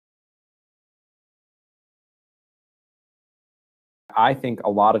I think a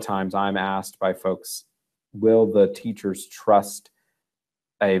lot of times I'm asked by folks, will the teachers trust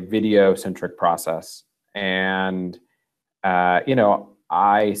a video-centric process? And,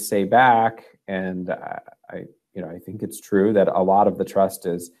 I say back, and I think it's true that a lot of the trust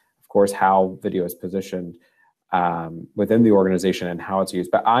is, of course, how video is positioned within the organization and how it's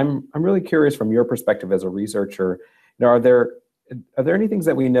used. But I'm really curious from your perspective as a researcher, are there any things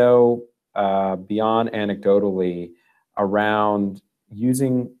that we know beyond anecdotally around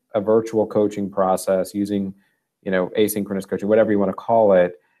using a virtual coaching process, using asynchronous coaching, whatever you want to call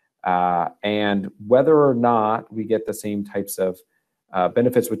it, and whether or not we get the same types of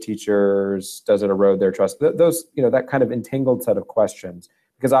benefits with teachers? Does it erode their trust? Those, that kind of entangled set of questions,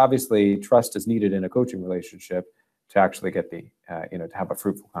 because obviously trust is needed in a coaching relationship to actually get the, to have a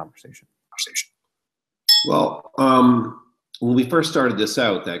fruitful conversation. Well, when we first started this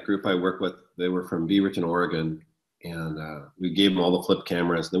out, that group I work with, they were from Beaverton, Oregon, and we gave them all the flip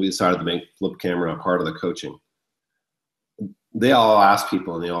cameras. Then we decided to make flip camera a part of the coaching. They all asked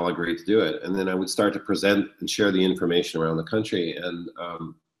people, and they all agreed to do it. And then I would start to present and share the information around the country, and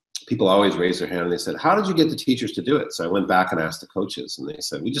people always raised their hand and they said, how did you get the teachers to do it? So I went back and asked the coaches, and they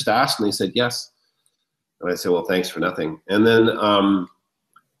said, we just asked, and they said yes. And I said, well, thanks for nothing. And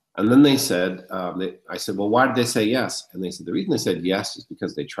then they said, I said, well, why did they say yes? And they said, the reason they said yes is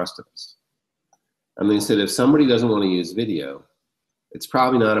because they trusted us. And they said, if somebody doesn't want to use video, it's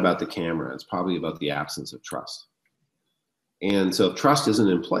probably not about the camera, it's probably about the absence of trust. And so if trust isn't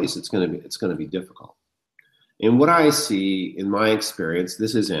in place, it's going to be difficult. And what I see in my experience,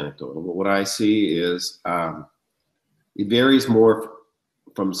 this is anecdotal, but what I see is it varies more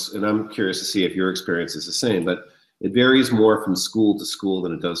from, and I'm curious to see if your experience is the same, but it varies more from school to school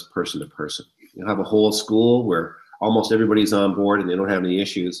than it does person to person. You'll have a whole school where almost everybody's on board and they don't have any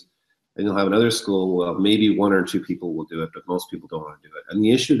issues. And you'll have another school, well, maybe one or two people will do it, but most people don't want to do it. And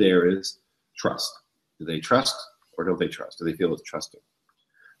the issue there is trust. Do they trust or don't they trust? Do they feel it's trusting?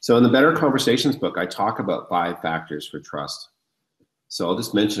 So in the Better Conversations book, I talk about 5 factors for trust. So I'll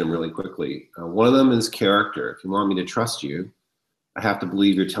just mention them really quickly. One of them is character. If you want me to trust you, I have to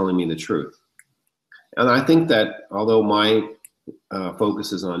believe you're telling me the truth. And I think that although my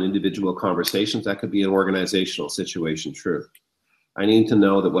focus is on individual conversations, that could be an organizational situation truth. I need to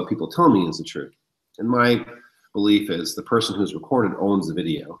know that what people tell me is the truth. And my belief is the person who's recorded owns the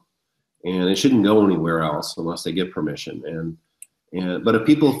video, and it shouldn't go anywhere else unless they get permission. But if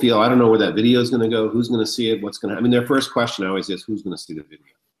people feel, I don't know where that video is going to go, who's going to see it, what's going to, I mean, their first question always is, who's going to see the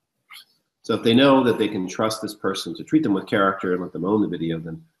video? So if they know that they can trust this person to treat them with character and let them own the video,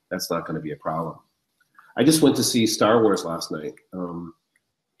 then that's not going to be a problem. I just went to see Star Wars last night.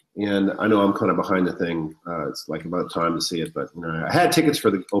 And I know I'm kind of behind the thing. It's like about time to see it, but I had tickets for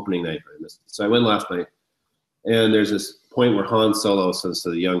the opening night, but I missed it. So I went last night, and there's this point where Han Solo says to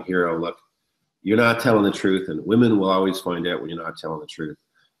the young hero, look, you're not telling the truth, and women will always find out when you're not telling the truth.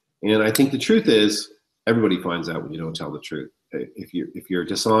 And I think the truth is, everybody finds out when you don't tell the truth. If you're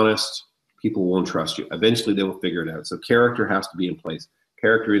dishonest, people won't trust you. Eventually they will figure it out. So character has to be in place.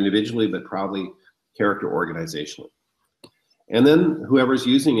 Character individually, but probably character organizationally. And then whoever's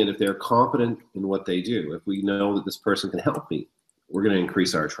using it, if they're competent in what they do, if we know that this person can help me, we're going to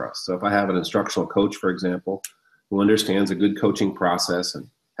increase our trust. So if I have an instructional coach, for example, who understands a good coaching process and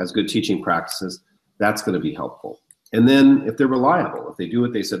has good teaching practices, that's going to be helpful. And then if they're reliable, if they do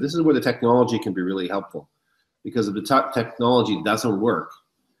what they said, this is where the technology can be really helpful. Because if the technology doesn't work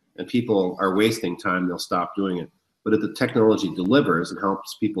and people are wasting time, they'll stop doing it. But if the technology delivers and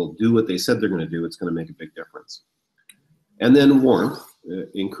helps people do what they said they're going to do, it's going to make a big difference. And then warmth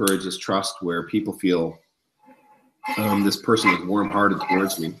encourages trust, where people feel this person is warm-hearted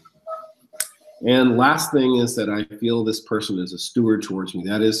towards me. And last thing is that I feel this person is a steward towards me.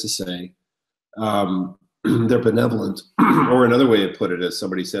 That is to say, they're benevolent, or another way to put it, as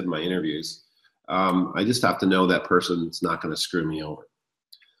somebody said in my interviews, I just have to know that person's not going to screw me over.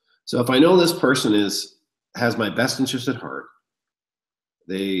 So if I know this person has my best interest at heart,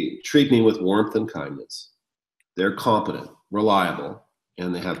 they treat me with warmth and kindness, they're competent, reliable,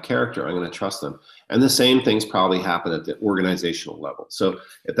 and they have character, I'm going to trust them. And the same things probably happen at the organizational level. So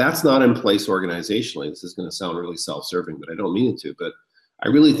if that's not in place organizationally, this is going to sound really self-serving, but I don't mean it to, but I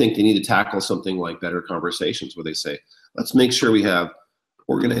really think they need to tackle something like Better Conversations, where they say, let's make sure we have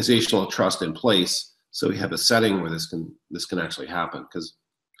organizational trust in place so we have a setting where this can actually happen. Because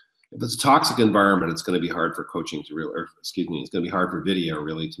if it's a toxic environment, it's going to be hard for coaching to really, or excuse me, it's going to be hard for video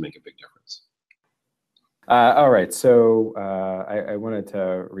really to make a big difference. All right, so I wanted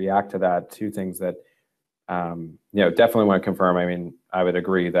to react to that. 2 things that, definitely want to confirm. I mean, I would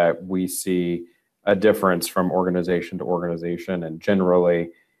agree that we see a difference from organization to organization, and generally,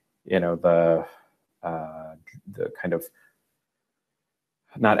 the kind of,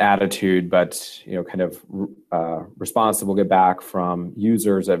 not attitude, but kind of response that we'll get back from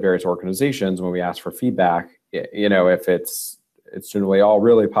users at various organizations when we ask for feedback. If it's generally all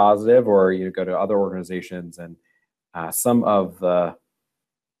really positive, or you go to other organizations and some of the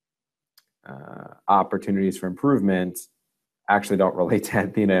opportunities for improvement actually don't relate to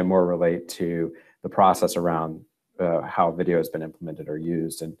Athena and more relate to the process around how video has been implemented or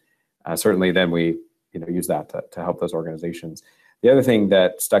used. And certainly then we use that to help those organizations. The other thing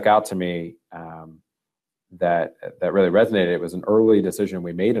that stuck out to me that really resonated, it was an early decision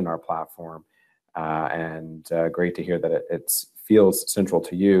we made in our platform, and great to hear that it feels central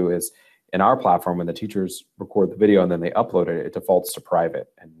to you, is in our platform, when the teachers record the video and then they upload it, it defaults to private,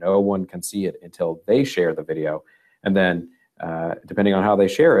 and no one can see it until they share the video. And then depending on how they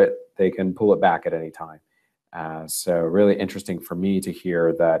share it, they can pull it back at any time. So really interesting for me to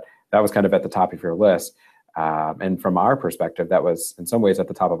hear that was kind of at the top of your list. And from our perspective, that was in some ways at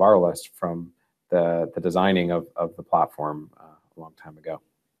the top of our list from the designing of the platform a long time ago,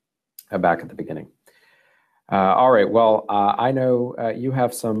 back at the beginning. All right, well, I know you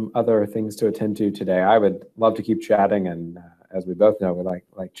have some other things to attend to today. I would love to keep chatting, and as we both know, we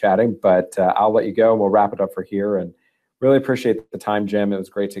like chatting, but I'll let you go and we'll wrap it up for here. And really appreciate the time, Jim. It was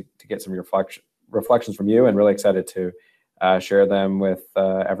great to get some reflections from you, and really excited to share them with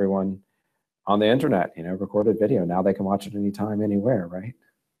everyone on the internet. Recorded video, now they can watch it anytime, anywhere, right?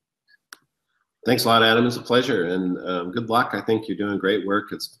 Thanks a lot, Adam. It's a pleasure, and good luck. I think you're doing great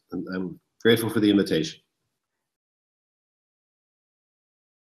work. I'm grateful for the invitation.